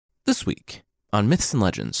This week, on Myths and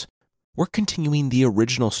Legends, we're continuing the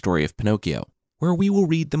original story of Pinocchio, where we will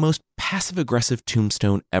read the most passive-aggressive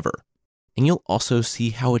tombstone ever. And you'll also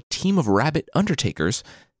see how a team of rabbit undertakers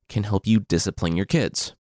can help you discipline your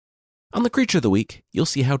kids. On the Creature of the Week, you'll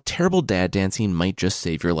see how terrible dad dancing might just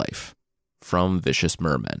save your life. From Vicious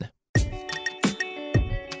Mermen.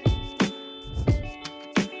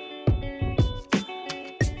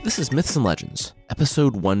 This is Myths and Legends,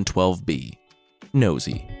 episode 112B,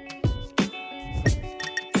 Nosey.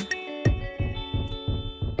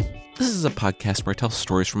 This is a podcast where I tell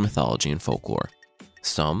stories from mythology and folklore.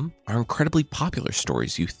 Some are incredibly popular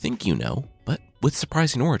stories you think you know, but with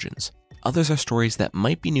surprising origins. Others are stories that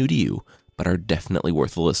might be new to you, but are definitely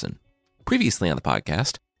worth a listen. Previously on the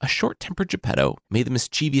podcast, a short-tempered Geppetto made the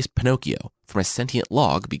mischievous Pinocchio from a sentient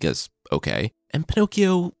log because, okay, and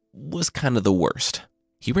Pinocchio was kind of the worst.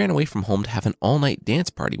 He ran away from home to have an all-night dance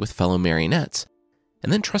party with fellow marionettes,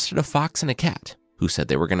 and then trusted a fox and a cat, who said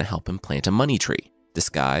they were going to help him plant a money tree.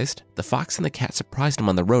 Disguised, the fox and the cat surprised him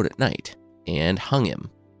on the road at night, and hung him,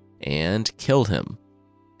 and killed him.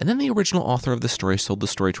 And then the original author of the story sold the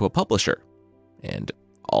story to a publisher, and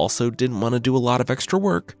also didn't want to do a lot of extra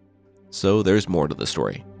work, so there's more to the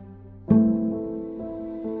story.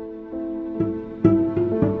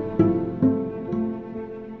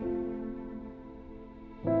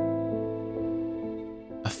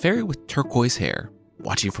 A fairy with turquoise hair,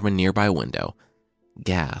 watching from a nearby window,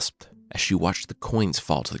 gasped as she watched the coins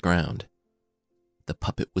fall to the ground. The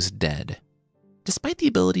puppet was dead. Despite the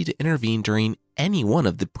ability to intervene during any one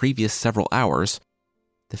of the previous several hours,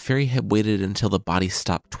 the fairy had waited until the body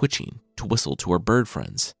stopped twitching to whistle to her bird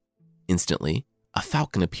friends. Instantly, a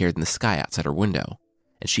falcon appeared in the sky outside her window,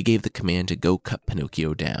 and she gave the command to go cut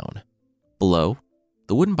Pinocchio down. Below,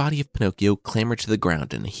 the wooden body of Pinocchio clambered to the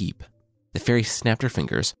ground in a heap. The fairy snapped her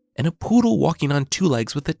fingers, and a poodle walking on two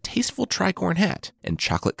legs with a tasteful tricorn hat and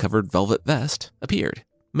chocolate-covered velvet vest appeared.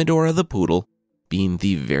 Medora the poodle, being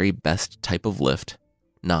the very best type of lift,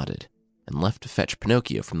 nodded and left to fetch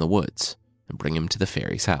Pinocchio from the woods and bring him to the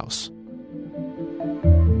fairy's house.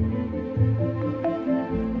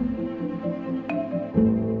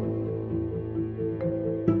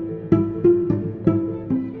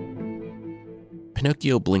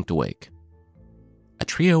 Pinocchio blinked awake. A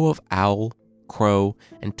trio of owl, crow,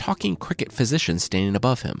 and talking cricket physicians standing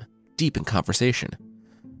above him, deep in conversation.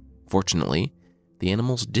 Fortunately, the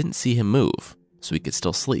animals didn't see him move, so he could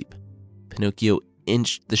still sleep. Pinocchio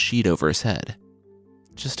inched the sheet over his head.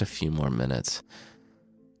 Just a few more minutes.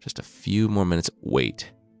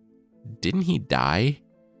 Wait, didn't he die?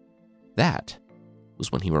 That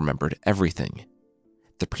was when he remembered everything.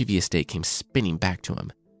 The previous day came spinning back to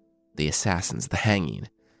him. The assassins, the hanging,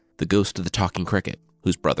 the ghost of the talking cricket,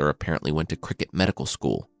 whose brother apparently went to cricket medical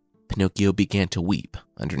school. Pinocchio began to weep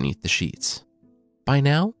underneath the sheets. By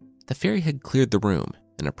now, the fairy had cleared the room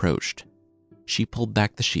and approached. She pulled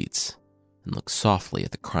back the sheets and looked softly at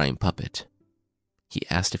the crying puppet. He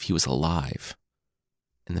asked if he was alive,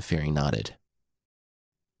 and the fairy nodded.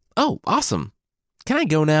 "Oh, awesome! Can I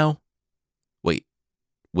go now?" "Wait,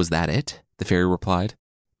 was that it?" the fairy replied.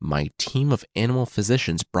 "My team of animal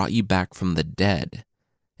physicians brought you back from the dead,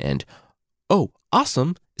 and, oh,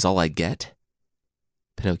 awesome is all I get?"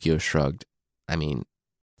 Pinocchio shrugged.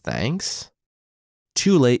 Thanks?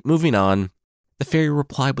 "Too late, moving on," the fairy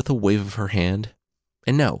replied with a wave of her hand.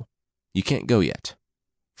 "And no, you can't go yet.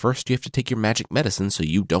 First, you have to take your magic medicine so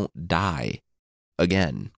you don't die.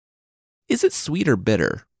 Again." "Is it sweet or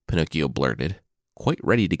bitter?" Pinocchio blurted, quite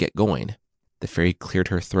ready to get going. The fairy cleared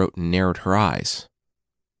her throat and narrowed her eyes.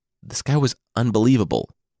 This guy was unbelievable.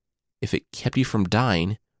 If it kept you from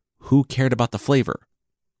dying, who cared about the flavor?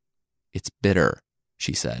 "It's bitter,"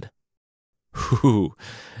 she said. "Whew,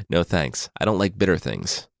 no thanks. I don't like bitter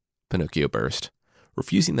things," Pinocchio burst,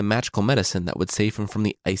 refusing the magical medicine that would save him from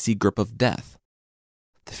the icy grip of death.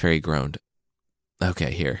 The fairy groaned.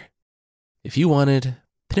 "Okay, here. If you wanted,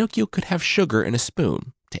 Pinocchio could have sugar in a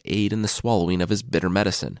spoon to aid in the swallowing of his bitter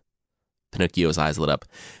medicine." Pinocchio's eyes lit up.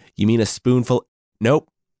 "You mean a spoonful?"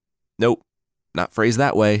 Nope, not phrased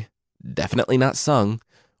that way. Definitely not sung.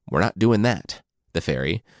 We're not doing that," the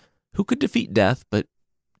fairy, who could defeat death but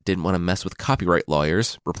didn't want to mess with copyright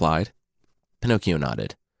lawyers, replied. Pinocchio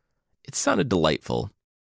nodded. It sounded delightful.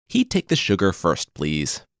 "He'd take the sugar first,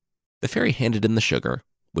 please." The fairy handed him the sugar,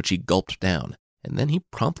 which he gulped down, and then he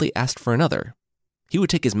promptly asked for another. He would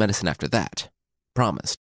take his medicine after that.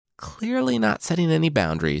 Promised. Clearly not setting any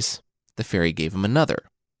boundaries, the fairy gave him another,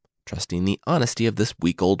 trusting the honesty of this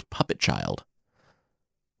weak-old puppet child.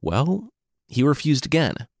 Well, he refused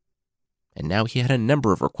again, and now he had a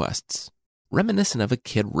number of requests, reminiscent of a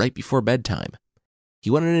kid right before bedtime. He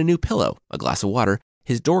wanted a new pillow, a glass of water,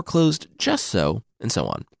 his door closed just so, and so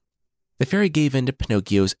on. The fairy gave in to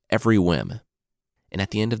Pinocchio's every whim, and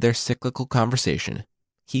at the end of their cyclical conversation,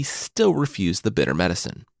 he still refused the bitter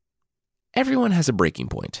medicine. Everyone has a breaking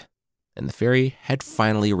point, and the fairy had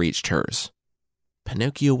finally reached hers.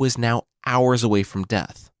 Pinocchio was now hours away from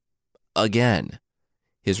death. Again.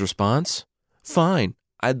 His response? Fine,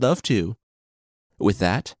 I'd love to. With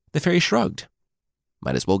that, the fairy shrugged.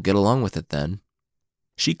 Might as well get along with it then.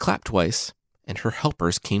 She clapped twice, and her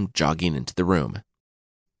helpers came jogging into the room.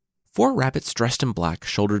 4 rabbits dressed in black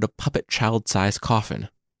shouldered a puppet child-sized coffin.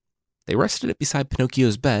 They rested it beside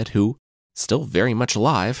Pinocchio's bed, who, still very much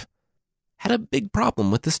alive, had a big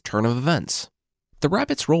problem with this turn of events. The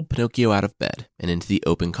rabbits rolled Pinocchio out of bed and into the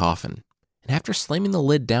open coffin, and after slamming the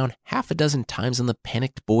lid down half a dozen times on the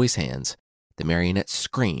panicked boy's hands, the marionette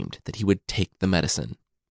screamed that he would take the medicine.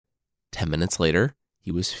 10 minutes later,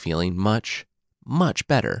 he was feeling much, much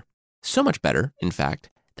better. So much better, in fact,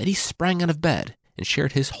 that he sprang out of bed and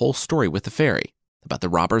shared his whole story with the fairy, about the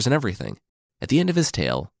robbers and everything. At the end of his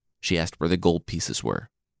tale, she asked where the gold pieces were.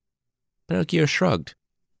 Pinocchio shrugged.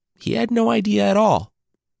 He had no idea at all.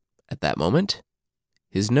 At that moment,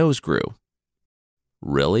 his nose grew.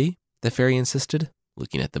 Really? The fairy insisted,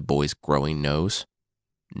 looking at the boy's growing nose.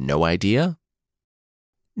 No idea?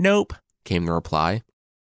 Nope, came the reply.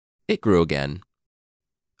 It grew again.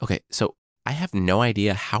 Okay, so I have no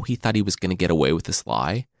idea how he thought he was going to get away with this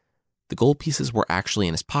lie. The gold pieces were actually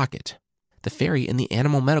in his pocket. The fairy and the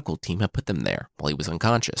animal medical team had put them there while he was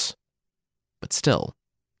unconscious. But still,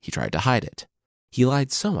 he tried to hide it. He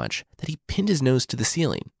lied so much that he pinned his nose to the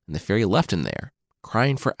ceiling, and the fairy left him there,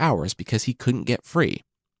 crying for hours because he couldn't get free.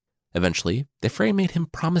 Eventually, the fairy made him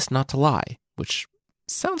promise not to lie, which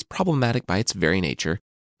sounds problematic by its very nature,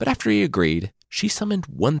 but after he agreed, she summoned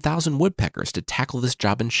 1,000 woodpeckers to tackle this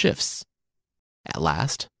job in shifts. At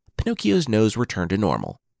last, Pinocchio's nose returned to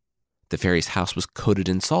normal. The fairy's house was coated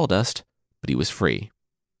in sawdust, but he was free.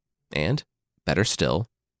 And, better still,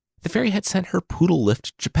 the fairy had sent her poodle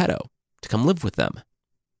lift Geppetto to come live with them.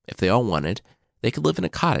 If they all wanted, they could live in a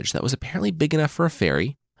cottage that was apparently big enough for a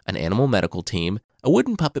fairy, an animal medical team, a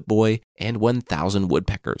wooden puppet boy, and 1,000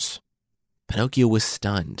 woodpeckers. Pinocchio was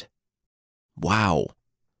stunned. Wow,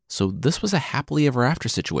 so this was a happily ever after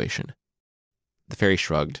situation. The fairy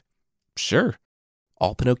shrugged. Sure.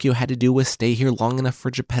 All Pinocchio had to do was stay here long enough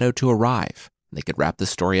for Geppetto to arrive, and they could wrap the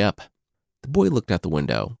story up. The boy looked out the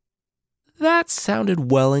window. That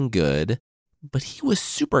sounded well and good, but he was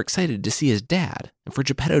super excited to see his dad and for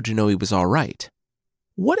Geppetto to know he was all right.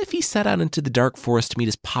 What if he set out into the dark forest to meet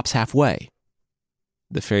his pops halfway?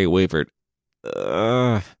 The fairy wavered.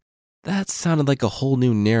 That sounded like a whole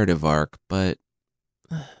new narrative arc, but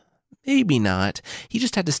maybe not. He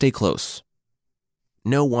just had to stay close.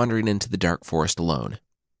 No wandering into the dark forest alone.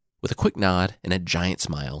 With a quick nod and a giant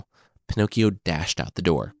smile, Pinocchio dashed out the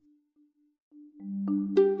door.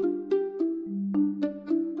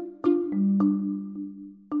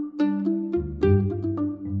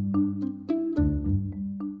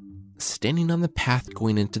 Standing on the path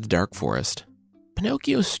going into the dark forest,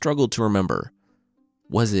 Pinocchio struggled to remember.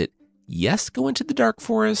 Was it yes, go into the dark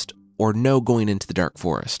forest, or no, going into the dark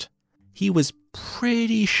forest? He was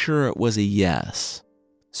pretty sure it was a yes.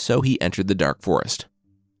 So he entered the dark forest.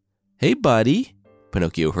 Hey, buddy,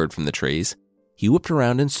 Pinocchio heard from the trees. He whipped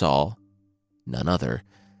around and saw none other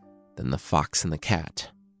than the fox and the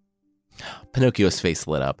cat. Pinocchio's face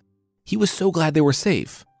lit up. He was so glad they were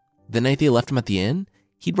safe. The night they left him at the inn,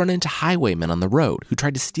 he'd run into highwaymen on the road who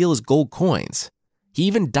tried to steal his gold coins. He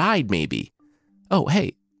even died, maybe. Oh,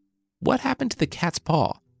 hey, what happened to the cat's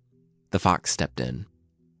paw? The fox stepped in.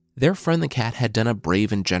 Their friend the cat had done a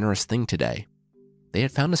brave and generous thing today. They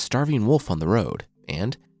had found a starving wolf on the road,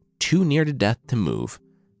 and, too near to death to move,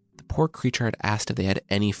 the poor creature had asked if they had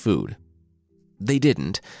any food. They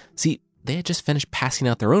didn't. See, they had just finished passing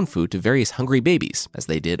out their own food to various hungry babies, as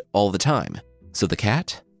they did all the time. So the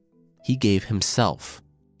cat, he gave himself.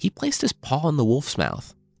 He placed his paw in the wolf's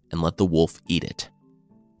mouth and let the wolf eat it.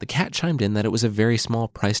 The cat chimed in that it was a very small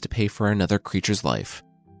price to pay for another creature's life,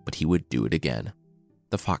 but he would do it again.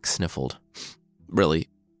 The fox sniffled. Really,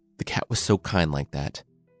 the cat was so kind like that.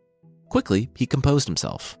 Quickly, he composed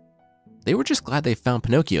himself. They were just glad they found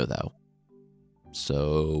Pinocchio, though.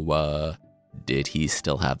 So, did he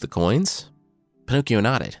still have the coins? Pinocchio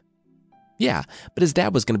nodded. Yeah, but his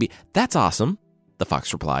dad was going to be... That's awesome, the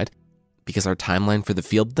fox replied, because our timeline for the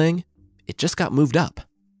field thing, it just got moved up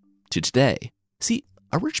to today. See,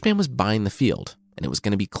 a rich man was buying the field, and it was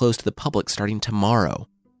going to be closed to the public starting tomorrow.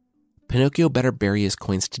 Pinocchio better bury his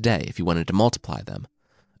coins today if he wanted to multiply them.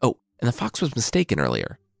 Oh, and the fox was mistaken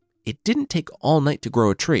earlier. It didn't take all night to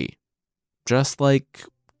grow a tree, just like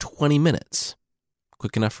 20 minutes,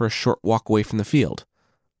 quick enough for a short walk away from the field.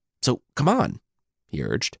 So come on, he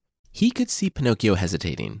urged. He could see Pinocchio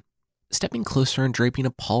hesitating. Stepping closer and draping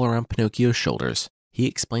a pall around Pinocchio's shoulders, he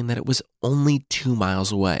explained that it was only 2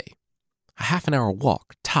 miles away. A half-an-hour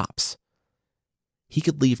walk, tops. He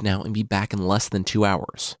could leave now and be back in less than 2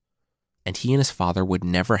 hours, and he and his father would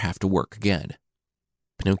never have to work again.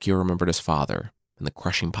 Pinocchio remembered his father and the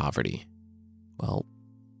crushing poverty. Well,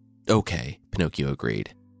 okay, Pinocchio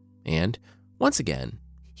agreed. And, once again,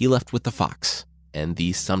 he left with the fox and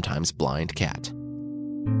the sometimes blind cat.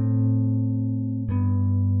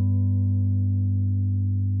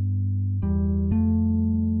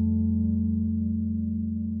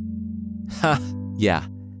 Ha, yeah,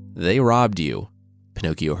 they robbed you,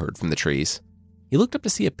 Pinocchio heard from the trees. He looked up to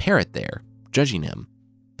see a parrot there, judging him.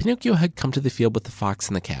 Pinocchio had come to the field with the fox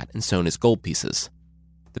and the cat and sewn his gold pieces.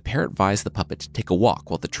 The parrot advised the puppet to take a walk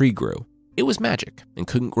while the tree grew. It was magic and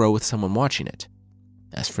couldn't grow with someone watching it.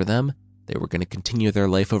 As for them, they were going to continue their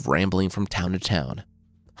life of rambling from town to town,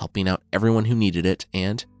 helping out everyone who needed it,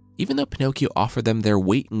 and even though Pinocchio offered them their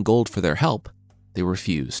weight in gold for their help, they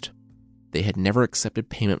refused. They had never accepted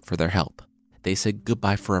payment for their help. They said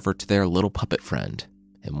goodbye forever to their little puppet friend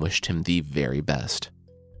and wished him the very best.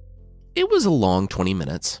 It was a long 20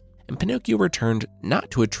 minutes, and Pinocchio returned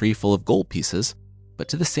not to a tree full of gold pieces, but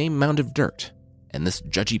to the same mound of dirt and this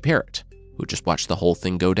judgy parrot who just watched the whole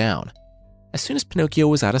thing go down. As soon as Pinocchio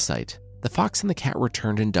was out of sight, the fox and the cat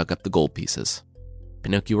returned and dug up the gold pieces.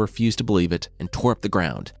 Pinocchio refused to believe it and tore up the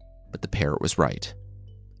ground, but the parrot was right.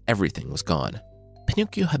 Everything was gone.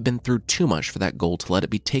 Pinocchio had been through too much for that gold to let it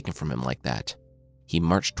be taken from him like that. He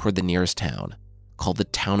marched toward the nearest town, called the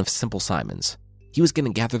town of Simple Simons. He was going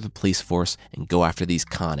to gather the police force and go after these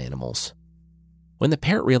con animals. When the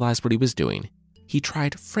parrot realized what he was doing, he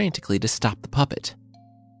tried frantically to stop the puppet.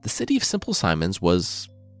 The city of Simple Simons was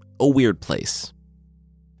a weird place.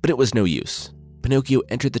 But it was no use. Pinocchio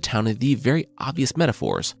entered the town in the very obvious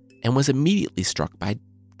metaphors and was immediately struck by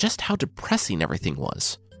just how depressing everything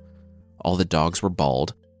was. All the dogs were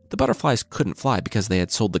bald, the butterflies couldn't fly because they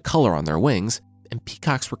had sold the color on their wings, and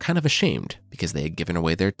peacocks were kind of ashamed because they had given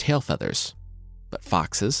away their tail feathers. But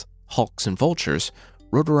foxes, hawks, and vultures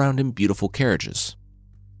rode around in beautiful carriages.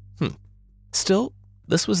 Still,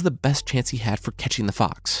 this was the best chance he had for catching the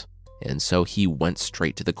fox, and so he went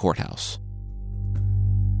straight to the courthouse.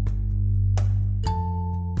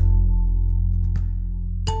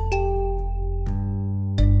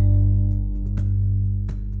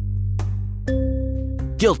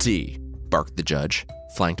 Guilty, barked the judge,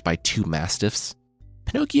 flanked by 2 mastiffs.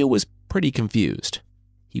 Pinocchio was pretty confused.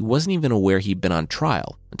 He wasn't even aware he'd been on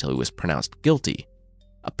trial until he was pronounced guilty.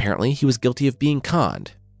 Apparently, he was guilty of being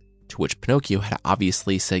conned, to which Pinocchio had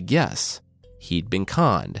obviously said yes. He'd been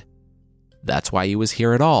conned. That's why he was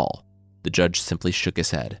here at all. The judge simply shook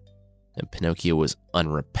his head, and Pinocchio was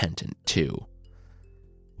unrepentant too.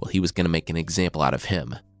 Well, he was going to make an example out of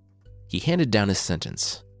him. He handed down his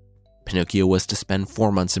sentence. Pinocchio was to spend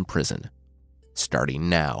 4 months in prison, starting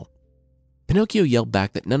now. Pinocchio yelled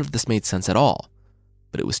back that none of this made sense at all,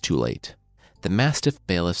 but it was too late. The mastiff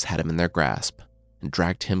bailiffs had him in their grasp and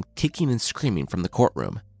dragged him kicking and screaming from the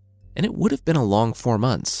courtroom, and it would have been a long 4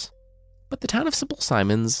 months. But the town of Simple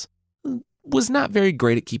Simons was not very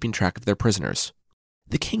great at keeping track of their prisoners.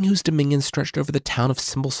 The king, whose dominion stretched over the town of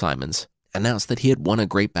Simple Simons, announced that he had won a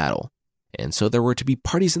great battle, and so there were to be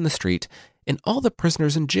parties in the street, and all the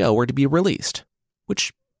prisoners in jail were to be released,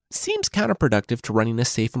 which seems counterproductive to running a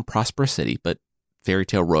safe and prosperous city, but fairy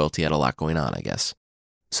tale royalty had a lot going on, I guess.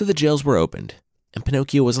 So the jails were opened, and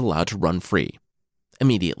Pinocchio was allowed to run free.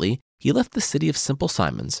 Immediately, he left the city of Simple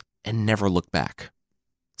Simons and never looked back.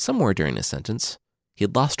 Somewhere during his sentence, he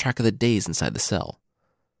had lost track of the days inside the cell,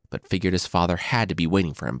 but figured his father had to be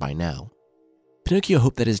waiting for him by now. Pinocchio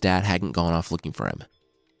hoped that his dad hadn't gone off looking for him.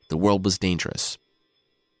 The world was dangerous.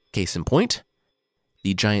 Case in point,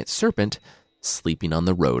 the giant serpent sleeping on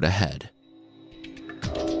the road ahead.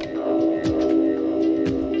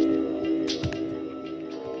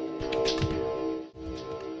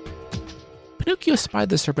 Pinocchio spied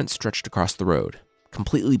the serpent stretched across the road,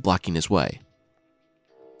 completely blocking his way.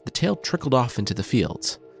 The tail trickled off into the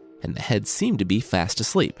fields, and the head seemed to be fast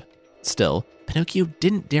asleep. Still, Pinocchio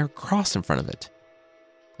didn't dare cross in front of it,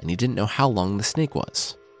 and he didn't know how long the snake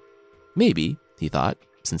was. Maybe, he thought,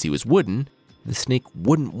 since he was wooden, the snake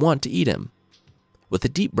wouldn't want to eat him. With a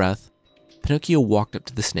deep breath, Pinocchio walked up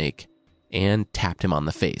to the snake and tapped him on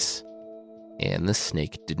the face. And the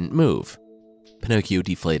snake didn't move. Pinocchio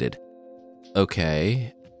deflated.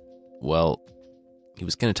 Okay, well, He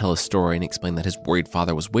was going to tell a story and explain that his worried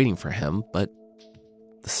father was waiting for him, but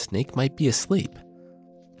the snake might be asleep.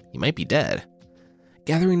 He might be dead.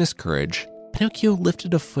 Gathering his courage, Pinocchio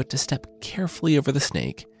lifted a foot to step carefully over the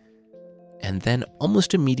snake, and then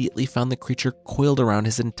almost immediately found the creature coiled around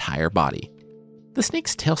his entire body. The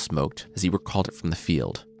snake's tail smoked as he recalled it from the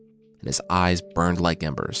field, and his eyes burned like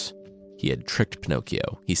embers. He had tricked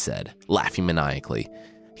Pinocchio, he said, laughing maniacally.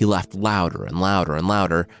 He laughed louder and louder and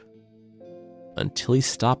louder until he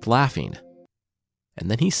stopped laughing. And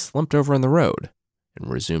then he slumped over on the road and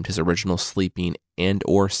resumed his original sleeping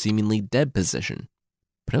and/or seemingly dead position.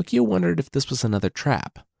 Pinocchio wondered if this was another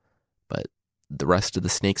trap, but the rest of the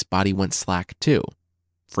snake's body went slack too,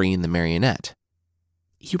 freeing the marionette.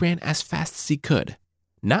 He ran as fast as he could,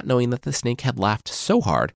 not knowing that the snake had laughed so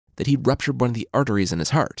hard that he'd ruptured one of the arteries in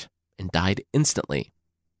his heart and died instantly.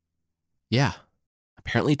 Yeah,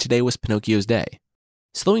 apparently today was Pinocchio's day.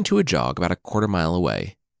 Slowing to a jog about a quarter mile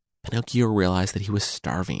away, Pinocchio realized that he was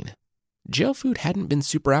starving. Jail food hadn't been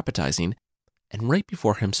super appetizing, and right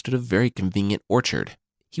before him stood a very convenient orchard.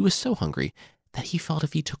 He was so hungry that he felt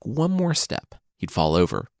if he took one more step, he'd fall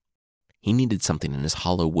over. He needed something in his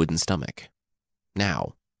hollow wooden stomach.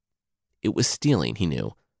 Now, it was stealing, he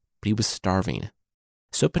knew, but he was starving.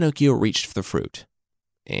 So Pinocchio reached for the fruit,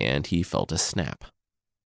 and he felt a snap.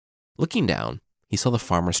 Looking down, he saw the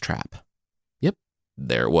farmer's trap. Yep,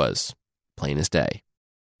 there it was, plain as day.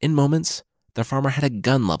 In moments, the farmer had a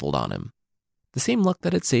gun leveled on him. The same luck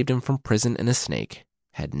that had saved him from prison and a snake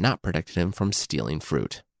had not protected him from stealing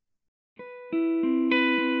fruit.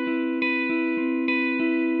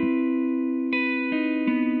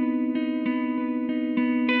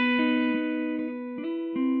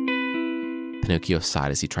 Pinocchio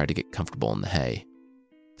sighed as he tried to get comfortable in the hay.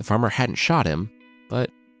 The farmer hadn't shot him, but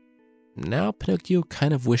now Pinocchio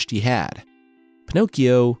kind of wished he had.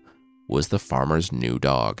 Pinocchio was the farmer's new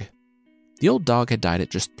dog. The old dog had died at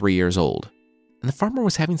just 3 years old, and the farmer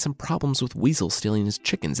was having some problems with weasels stealing his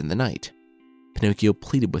chickens in the night. Pinocchio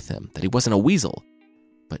pleaded with him that he wasn't a weasel,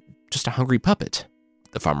 but just a hungry puppet.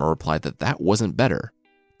 The farmer replied that that wasn't better,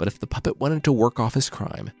 but if the puppet wanted to work off his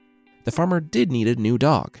crime, the farmer did need a new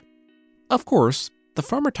dog. Of course, the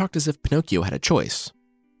farmer talked as if Pinocchio had a choice,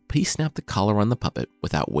 but he snapped the collar on the puppet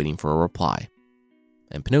without waiting for a reply.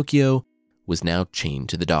 And Pinocchio was now chained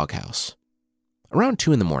to the doghouse. Around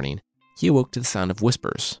 2 a.m, he awoke to the sound of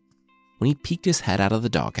whispers. When he peeked his head out of the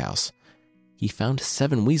doghouse, he found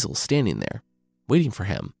 7 weasels standing there, waiting for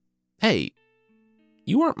him. "Hey,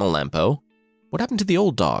 you aren't Melampo. What happened to the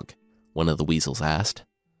old dog?" one of the weasels asked.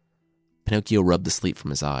 Pinocchio rubbed the sleep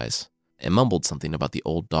from his eyes and mumbled something about the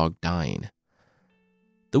old dog dying.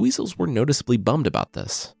 The weasels were noticeably bummed about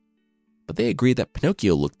this, but they agreed that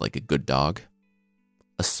Pinocchio looked like a good dog.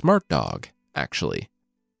 A smart dog, actually.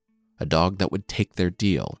 A dog that would take their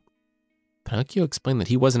deal. Pinocchio explained that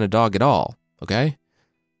he wasn't a dog at all, okay?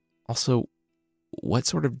 Also, what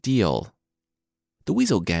sort of deal? The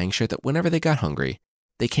weasel gang shared that whenever they got hungry,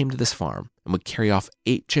 they came to this farm and would carry off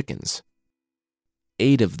 8 chickens.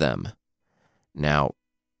 8 of them. Now,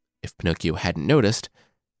 if Pinocchio hadn't noticed,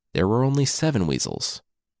 there were only 7 weasels.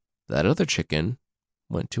 That other chicken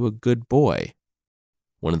went to a good boy.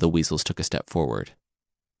 One of the weasels took a step forward.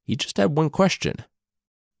 He just had one question.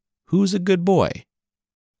 Who's a good boy?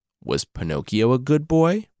 Was Pinocchio a good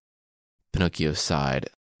boy? Pinocchio sighed.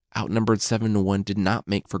 Outnumbered 7-1 did not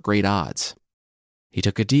make for great odds. He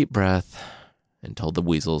took a deep breath and told the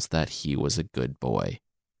weasels that he was a good boy.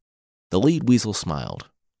 The lead weasel smiled.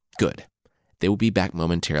 Good. They would be back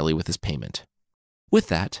momentarily with his payment. With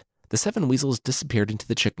that, the 7 weasels disappeared into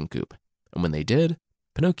the chicken coop, and when they did,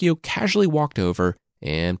 Pinocchio casually walked over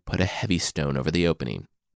and put a heavy stone over the opening.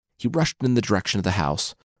 He rushed in the direction of the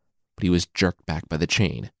house, but he was jerked back by the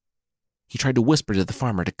chain. He tried to whisper to the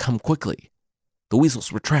farmer to come quickly. The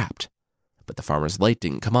weasels were trapped, but the farmer's light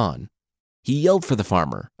didn't come on. He yelled for the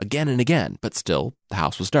farmer again and again, but still, the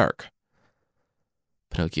house was dark.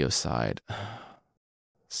 Pinocchio sighed.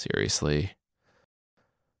 Seriously?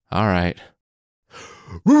 All right.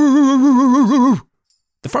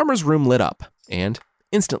 The farmer's room lit up, and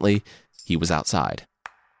instantly, he was outside.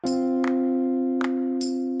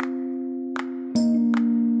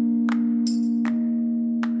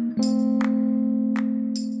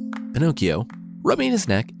 Pinocchio, rubbing his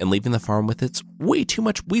neck and leaving the farm with its way too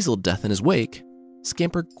much weasel death in his wake,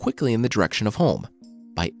 scampered quickly in the direction of home.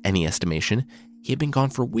 By any estimation, he had been gone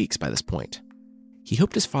for weeks by this point. He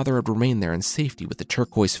hoped his father had remained there in safety with the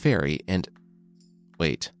turquoise fairy and...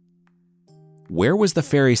 Wait. Where was the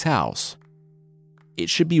fairy's house? It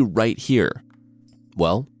should be right here.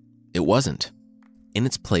 Well, it wasn't. In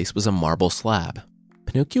its place was a marble slab.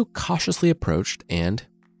 Pinocchio cautiously approached and,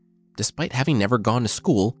 despite having never gone to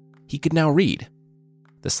school, he could now read.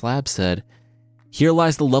 The slab said, "Here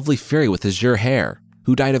lies the lovely fairy with azure hair,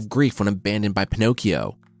 who died of grief when abandoned by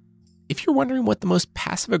Pinocchio." If you're wondering what the most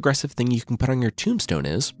passive-aggressive thing you can put on your tombstone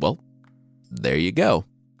is, well, there you go.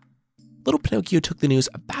 Little Pinocchio took the news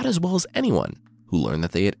about as well as anyone, who learned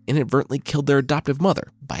that they had inadvertently killed their adoptive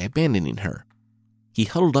mother by abandoning her. He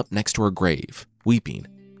huddled up next to her grave, weeping,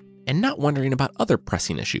 and not wondering about other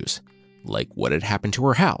pressing issues, like what had happened to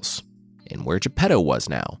her house, and where Geppetto was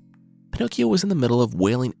now. Pinocchio was in the middle of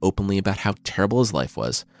wailing openly about how terrible his life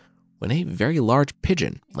was, when a very large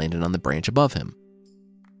pigeon landed on the branch above him.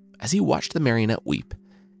 As he watched the marionette weep,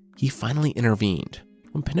 he finally intervened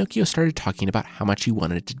when Pinocchio started talking about how much he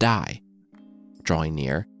wanted to die. Drawing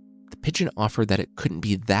near, the pigeon offered that it couldn't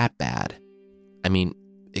be that bad. I mean,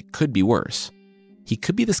 it could be worse. He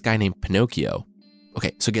could be this guy named Pinocchio.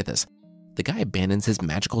 Okay, so get this. The guy abandons his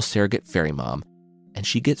magical surrogate fairy mom, and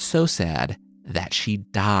she gets so sad that she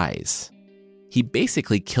dies. He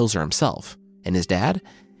basically kills her himself. And his dad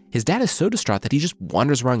is so distraught that he just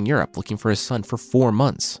wanders around Europe looking for his son for 4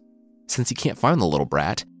 months. Since he can't find the little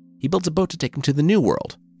brat, he builds a boat to take him to the New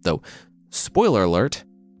World. Though, spoiler alert,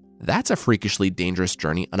 that's a freakishly dangerous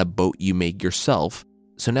journey on a boat you made yourself,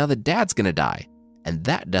 so now the dad's gonna die, and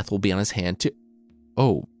that death will be on his hand too.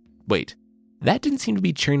 Oh, wait, that didn't seem to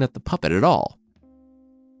be cheering up the puppet at all.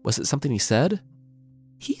 Was it something he said?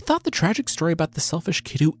 He thought the tragic story about the selfish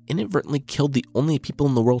kid who inadvertently killed the only people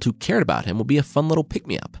in the world who cared about him would be a fun little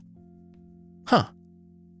pick-me-up. Huh.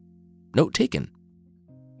 Note taken.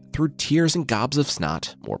 Through tears and gobs of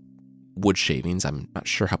snot, or wood shavings, I'm not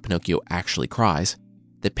sure how Pinocchio actually cries,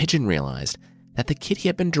 the pigeon realized that the kid he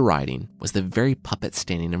had been deriding was the very puppet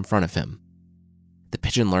standing in front of him. The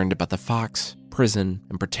pigeon learned about the fox, prison,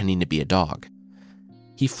 and pretending to be a dog.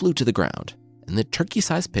 He flew to the ground, and the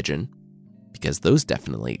turkey-sized pigeon, because those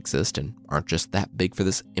definitely exist and aren't just that big for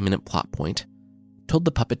this imminent plot point, told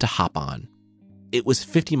the puppet to hop on. It was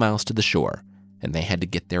 50 miles to the shore, and they had to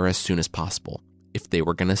get there as soon as possible if they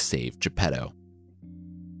were going to save Geppetto.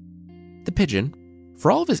 The pigeon,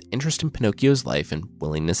 for all of his interest in Pinocchio's life and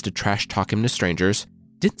willingness to trash talk him to strangers,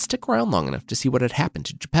 didn't stick around long enough to see what had happened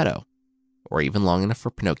to Geppetto, or even long enough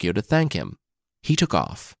for Pinocchio to thank him. He took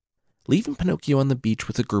off, leaving Pinocchio on the beach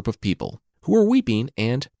with a group of people who were weeping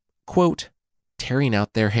and, quote, tearing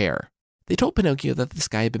out their hair. They told Pinocchio that this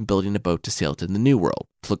guy had been building a boat to sail to the New World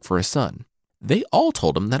to look for his son. They all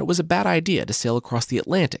told him that it was a bad idea to sail across the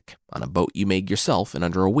Atlantic on a boat you made yourself in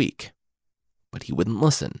under a week. But he wouldn't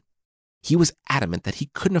listen. He was adamant that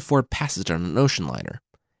he couldn't afford passage on an ocean liner,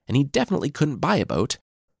 and he definitely couldn't buy a boat,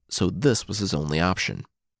 so this was his only option.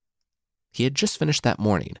 He had just finished that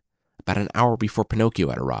morning, about an hour before Pinocchio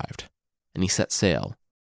had arrived, and he set sail,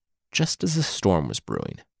 just as a storm was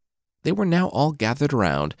brewing. They were now all gathered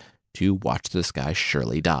around to watch this guy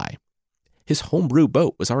surely die. His homebrew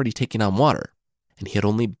boat was already taking on water, and he had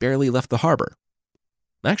only barely left the harbor.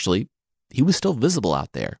 Actually, he was still visible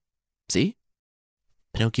out there. See?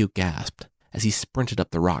 Pinocchio gasped as he sprinted up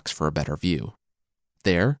the rocks for a better view.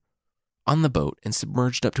 There, on the boat and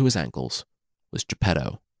submerged up to his ankles, was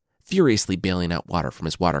Geppetto, furiously bailing out water from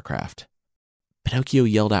his watercraft. Pinocchio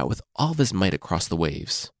yelled out with all of his might across the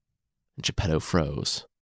waves, and Geppetto froze.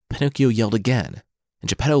 Pinocchio yelled again, and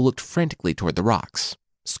Geppetto looked frantically toward the rocks,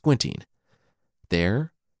 squinting.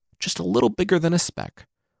 There, just a little bigger than a speck,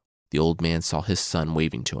 the old man saw his son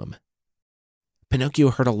waving to him. Pinocchio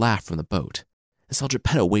heard a laugh from the boat and saw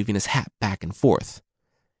Geppetto waving his hat back and forth.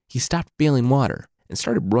 He stopped bailing water and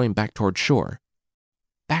started rowing back toward shore,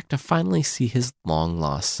 back to finally see his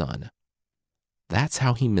long-lost son. That's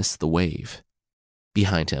how he missed the wave.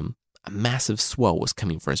 Behind him, a massive swell was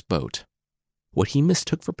coming for his boat. What he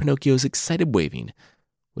mistook for Pinocchio's excited waving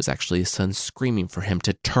was actually his son screaming for him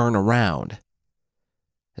to turn around.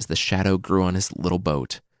 As the shadow grew on his little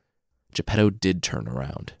boat, Geppetto did turn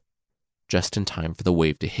around, just in time for the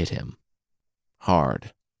wave to hit him.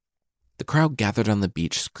 Hard. The crowd gathered on the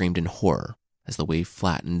beach screamed in horror as the wave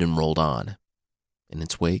flattened and rolled on. In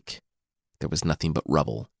its wake, there was nothing but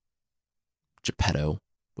rubble. Geppetto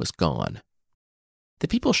was gone. The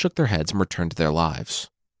people shook their heads and returned to their lives.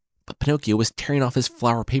 But Pinocchio was tearing off his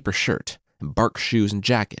flower paper shirt and bark shoes and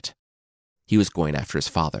jacket. He was going after his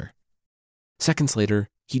father. Seconds later,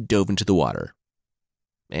 he dove into the water.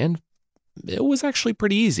 And it was actually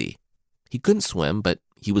pretty easy. He couldn't swim, but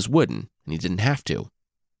he was wooden, and he didn't have to.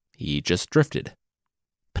 He just drifted.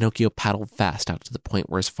 Pinocchio paddled fast out to the point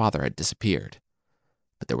where his father had disappeared.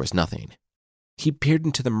 But there was nothing. He peered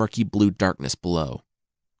into the murky blue darkness below.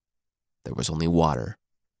 There was only water.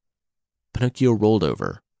 Pinocchio rolled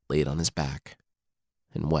over, laid on his back,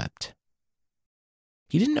 and wept.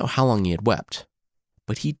 He didn't know how long he had wept,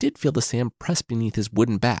 but he did feel the sand press beneath his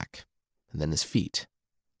wooden back and then his feet.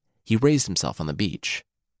 He raised himself on the beach.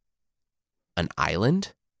 An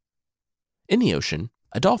island? In the ocean,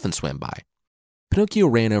 a dolphin swam by. Pinocchio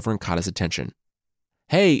ran over and caught his attention.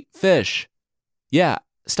 "Hey, fish! Yeah,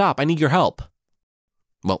 stop, I need your help."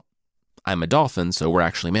 "Well, I'm a dolphin, so we're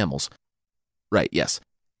actually mammals." "Right, yes.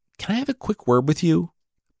 Can I have a quick word with you?"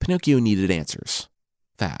 Pinocchio needed answers.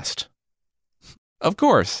 Fast. "Of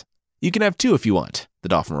course. You can have two if you want," the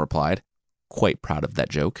dolphin replied, quite proud of that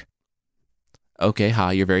joke. "Okay,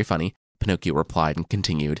 you're very funny," Pinocchio replied and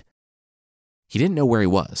continued. He didn't know where he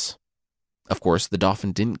was. Of course, the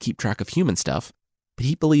dolphin didn't keep track of human stuff, but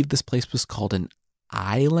he believed this place was called an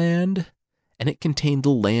island, and it contained the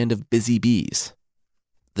land of busy bees.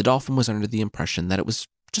 The dolphin was under the impression that it was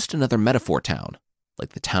just another metaphor town,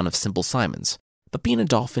 like the town of Simple Simons. But being a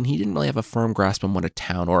dolphin, he didn't really have a firm grasp on what a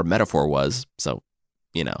town or a metaphor was, so,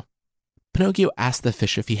 Pinocchio asked the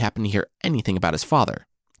fish if he happened to hear anything about his father,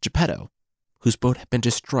 Geppetto, whose boat had been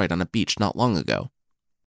destroyed on a beach not long ago.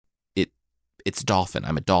 It's dolphin,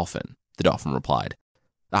 I'm a dolphin," the dolphin replied.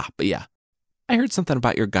 But yeah, I heard something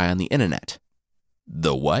about your guy on the internet."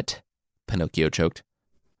 "The what?" Pinocchio choked.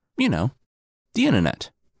 The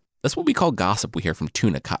internet. That's what we call gossip we hear from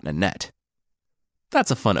tuna caught in a net."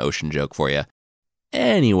 "That's a fun ocean joke for you.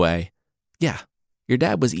 Anyway, yeah, your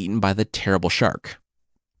dad was eaten by the terrible shark.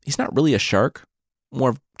 He's not really a shark, more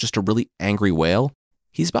of just a really angry whale.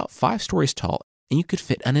 He's about 5 stories tall, and you could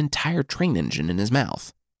fit an entire train engine in his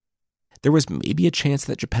mouth. There was maybe a chance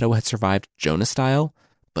that Geppetto had survived Jonah style,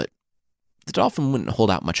 but the dolphin wouldn't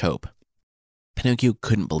hold out much hope. Pinocchio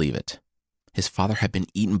couldn't believe it. His father had been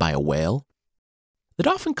eaten by a whale? The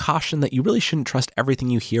dolphin cautioned that you really shouldn't trust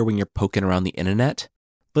everything you hear when you're poking around the internet,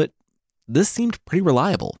 but this seemed pretty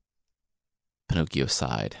reliable. Pinocchio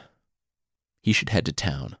sighed. He should head to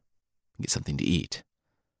town and get something to eat.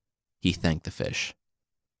 He thanked the fish.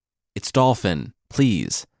 "It's dolphin,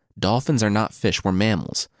 please. Dolphins are not fish, we're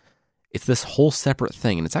mammals. It's this whole separate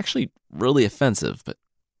thing, and it's actually really offensive, but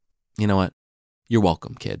you know what? You're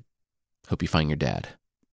welcome, kid. Hope you find your dad."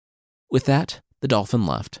 With that, the dolphin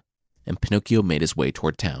left, and Pinocchio made his way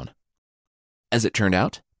toward town. As it turned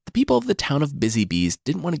out, the people of the town of Busy Bees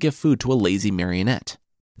didn't want to give food to a lazy marionette.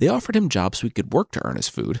 They offered him jobs so he could work to earn his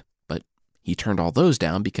food, but he turned all those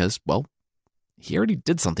down because, well, he already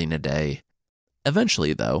did something a day.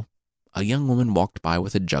 Eventually, though, a young woman walked by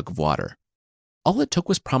with a jug of water. All it took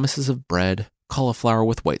was promises of bread, cauliflower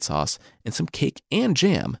with white sauce, and some cake and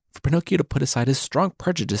jam for Pinocchio to put aside his strong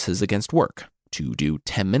prejudices against work, to do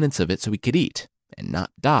 10 minutes of it so he could eat and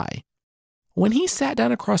not die. When he sat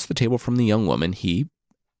down across the table from the young woman, he,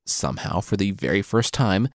 somehow for the very first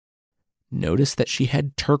time, noticed that she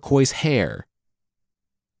had turquoise hair.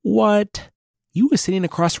 What? He was sitting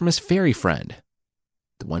across from his fairy friend,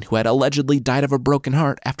 the one who had allegedly died of a broken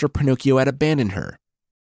heart after Pinocchio had abandoned her.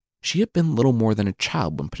 She had been little more than a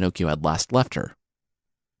child when Pinocchio had last left her.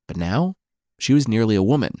 But now, she was nearly a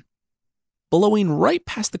woman. Blowing right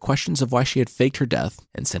past the questions of why she had faked her death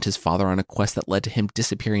and sent his father on a quest that led to him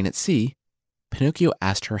disappearing at sea, Pinocchio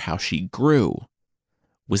asked her how she grew.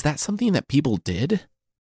 Was that something that people did?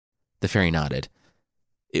 The fairy nodded.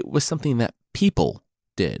 It was something that people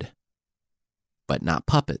did, but not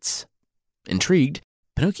puppets. Intrigued,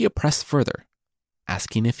 Pinocchio pressed further,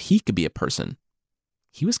 asking if he could be a person.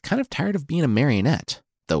 He was kind of tired of being a marionette,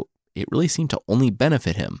 though it really seemed to only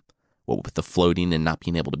benefit him, what with the floating and not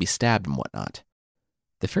being able to be stabbed and whatnot.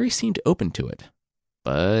 The fairy seemed open to it,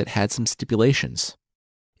 but had some stipulations.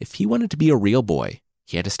 If he wanted to be a real boy,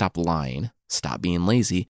 he had to stop lying, stop being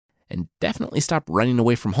lazy, and definitely stop running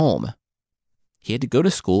away from home. He had to go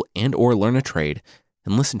to school and or learn a trade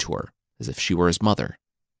and listen to her as if she were his mother.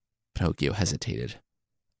 Pinocchio hesitated.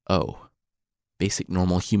 Oh, basic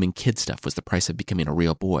normal human kid stuff was the price of becoming a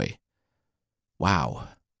real boy. Wow.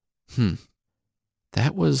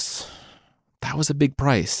 That was a big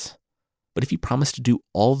price. But if he promised to do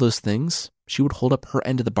all those things, she would hold up her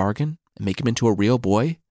end of the bargain and make him into a real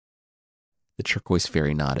boy? The turquoise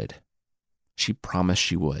fairy nodded. She promised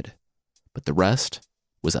she would, but the rest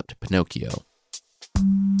was up to Pinocchio.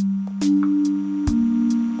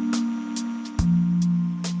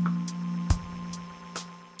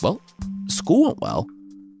 Well, school went well.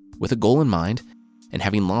 With a goal in mind, and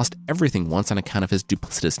having lost everything once on account of his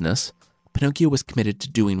duplicitousness, Pinocchio was committed to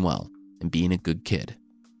doing well and being a good kid.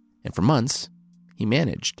 And for months, he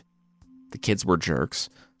managed. The kids were jerks,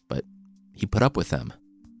 but he put up with them.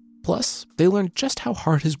 Plus, they learned just how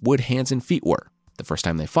hard his wood hands and feet were the first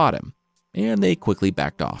time they fought him, and they quickly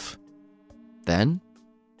backed off. Then,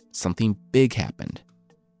 something big happened,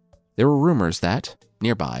 there were rumors that,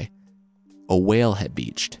 nearby, a whale had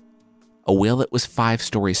beached. A whale that was 5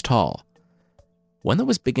 stories tall. One that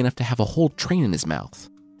was big enough to have a whole train in his mouth.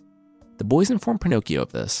 The boys informed Pinocchio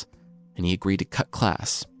of this, and he agreed to cut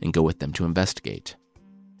class and go with them to investigate.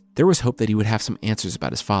 There was hope that he would have some answers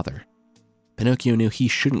about his father. Pinocchio knew he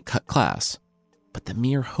shouldn't cut class, but the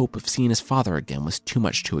mere hope of seeing his father again was too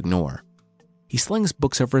much to ignore. He slung his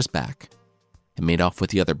books over his back and made off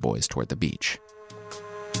with the other boys toward the beach.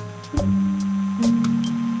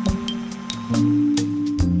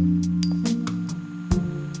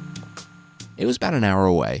 It was about an hour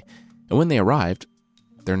away, and when they arrived,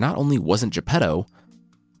 there not only wasn't Geppetto,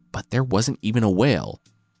 but there wasn't even a whale.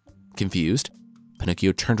 Confused,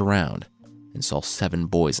 Pinocchio turned around and saw 7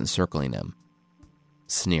 boys encircling him.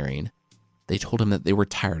 Sneering, they told him that they were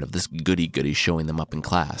tired of this goody-goody showing them up in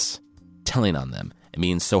class, telling on them, and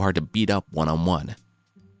being so hard to beat up one-on-one.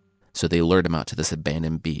 So they lured him out to this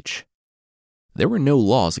abandoned beach. There were no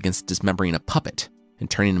laws against dismembering a puppet and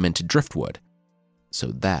turning him into driftwood, so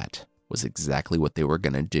that was exactly what they were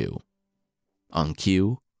going to do. On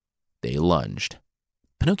cue, they lunged.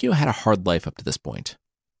 Pinocchio had a hard life up to this point.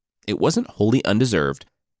 It wasn't wholly undeserved,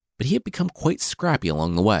 but he had become quite scrappy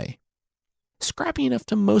along the way. Scrappy enough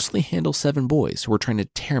to mostly handle 7 boys who were trying to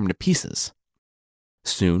tear him to pieces.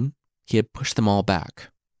 Soon, he had pushed them all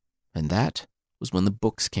back, and that was when the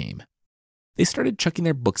books came. They started chucking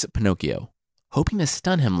their books at Pinocchio, hoping to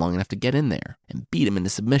stun him long enough to get in there and beat him into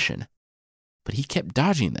submission. But he kept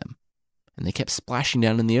dodging them, and they kept splashing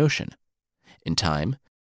down in the ocean. In time,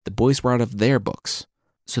 the boys were out of their books,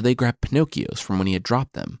 so they grabbed Pinocchio's from when he had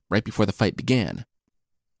dropped them right before the fight began.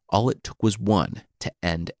 All it took was one to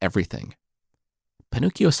end everything.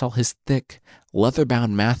 Pinocchio saw his thick,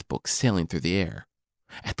 leather-bound math book sailing through the air.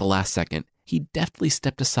 At the last second, he deftly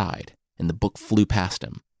stepped aside, and the book flew past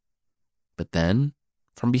him. But then,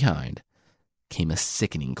 from behind, came a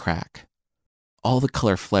sickening crack. All the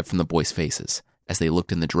color fled from the boys' faces as they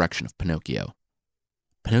looked in the direction of Pinocchio.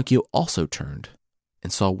 Pinocchio also turned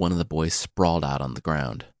and saw one of the boys sprawled out on the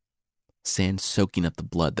ground, sand soaking up the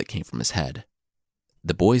blood that came from his head.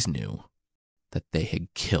 The boys knew that they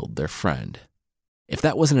had killed their friend. If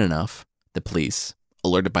that wasn't enough, the police,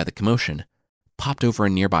 alerted by the commotion, popped over a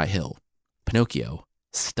nearby hill. Pinocchio,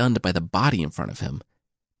 stunned by the body in front of him,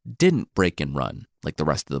 didn't break and run like the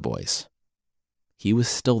rest of the boys. He was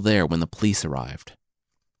still there when the police arrived.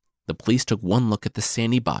 The police took one look at the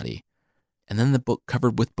sandy body, and then the book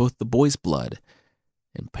covered with both the boy's blood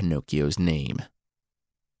and Pinocchio's name.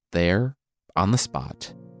 There, on the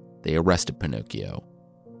spot, they arrested Pinocchio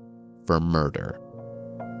for murder.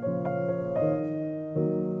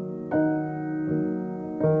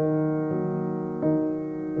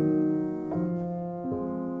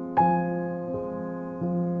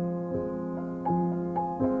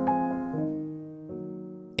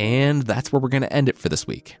 And that's where we're going to end it for this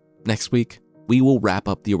week. Next week, we will wrap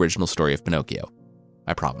up the original story of Pinocchio.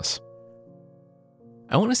 I promise.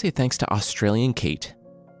 I want to say thanks to Australian Kate,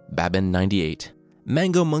 Babin98,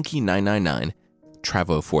 Mango Monkey 999,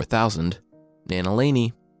 Travo 4000, Nana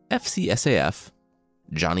Laney, FCSAF,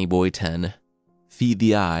 Johnny Boy 10, Feed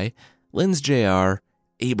the Eye, Linz JR,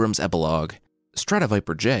 Abrams Epilogue,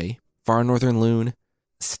 Stratoviper J, Far Northern Loon,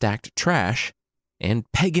 Stacked Trash,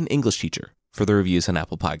 and Pagan English Teacher for the reviews on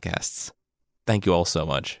Apple Podcasts. Thank you all so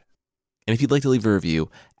much. And if you'd like to leave a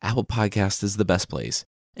review, Apple Podcasts is the best place,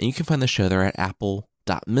 and you can find the show there at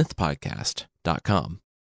apple.mythpodcast.com.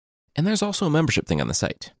 And there's also a membership thing on the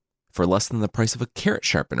site. For less than the price of a carrot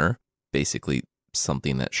sharpener, basically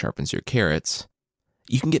something that sharpens your carrots,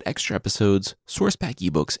 you can get extra episodes, source pack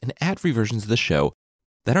ebooks, and ad-free versions of the show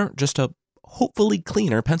that aren't just a hopefully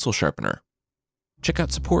cleaner pencil sharpener. Check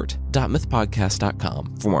out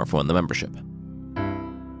support.mythpodcast.com for more info on the membership.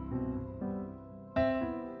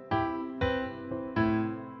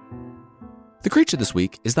 The creature this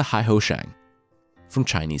week is the Hai Ho Shang from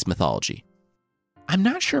Chinese mythology. I'm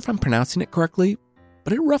not sure if I'm pronouncing it correctly,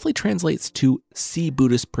 but it roughly translates to sea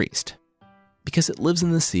Buddhist priest, because it lives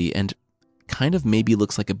in the sea and kind of maybe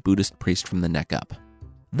looks like a Buddhist priest from the neck up.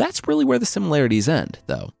 That's really where the similarities end,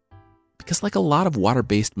 though, because like a lot of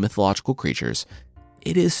water-based mythological creatures,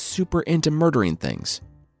 it is super into murdering things.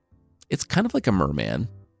 It's kind of like a merman,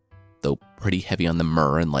 though pretty heavy on the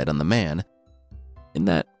mer and light on the man, in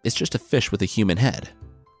that it's just a fish with a human head.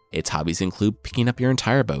 Its hobbies include picking up your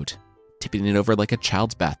entire boat, tipping it over like a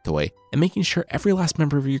child's bath toy, and making sure every last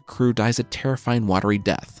member of your crew dies a terrifying watery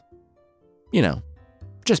death. You know,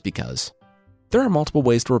 just because. There are multiple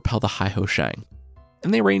ways to repel the Hai Ho Shang,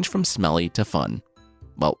 and they range from smelly to fun.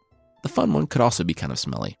 Well, the fun one could also be kind of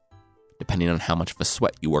smelly, depending on how much of a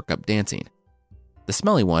sweat you work up dancing. The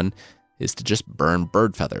smelly one is to just burn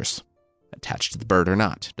bird feathers. Attached to the bird or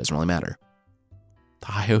not, doesn't really matter. The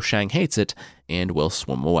Haoshang hates it and will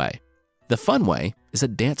swim away. The fun way is a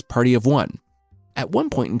dance party of one. At one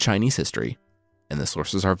point in Chinese history, and the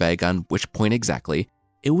sources are vague on which point exactly,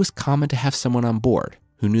 it was common to have someone on board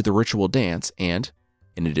who knew the ritual dance and,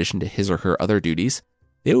 in addition to his or her other duties,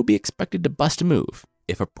 they would be expected to bust a move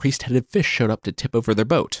if a priest-headed fish showed up to tip over their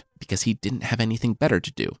boat because he didn't have anything better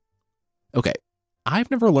to do. Okay,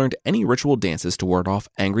 I've never learned any ritual dances to ward off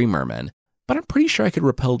angry mermen, but I'm pretty sure I could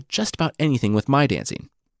repel just about anything with my dancing.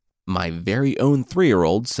 My very own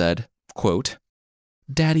 3-year-old said, quote,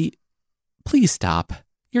 "Daddy, please stop.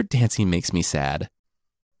 Your dancing makes me sad."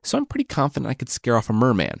 So I'm pretty confident I could scare off a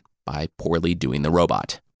merman by poorly doing the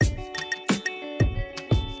robot.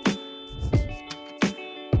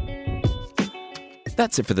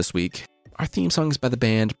 That's it for this week. Our theme song is by the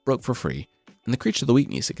band Broke for Free, and the Creature of the Week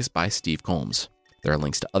music is by Steve Combs. There are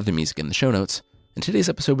links to other music in the show notes, and today's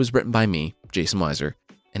episode was written by me, Jason Weiser,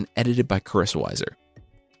 and edited by Carissa Weiser.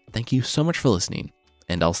 Thank you so much for listening,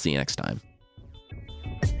 and I'll see you next time.